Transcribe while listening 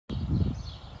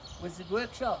Wizard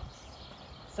Workshop.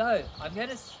 So I'm going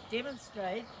to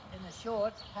demonstrate in a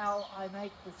short how I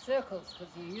make the circles,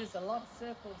 because you use a lot of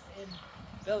circles in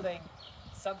building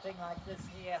something like this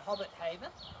here, Hobbit Haven.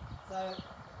 So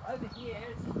over here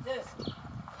is a disc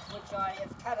which I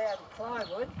have cut out of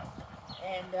plywood,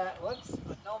 and whoops,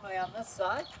 normally on this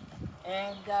side,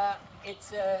 and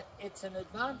it's an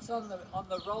advance on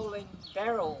the rolling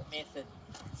barrel method.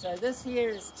 So this here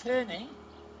is turning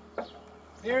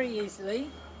very easily,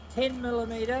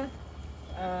 10mm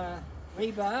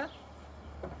rebar.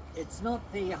 It's not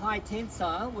the high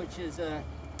tensile, which is a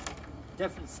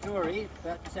different story,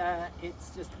 but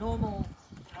it's just normal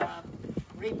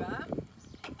rebar,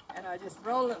 and I just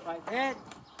roll it like that,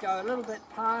 go a little bit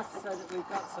past so that we've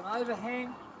got some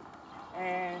overhang,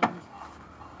 and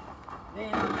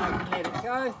then I can let it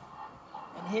go,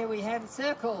 and here we have a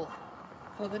circle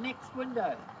for the next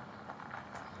window.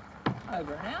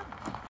 Over and out.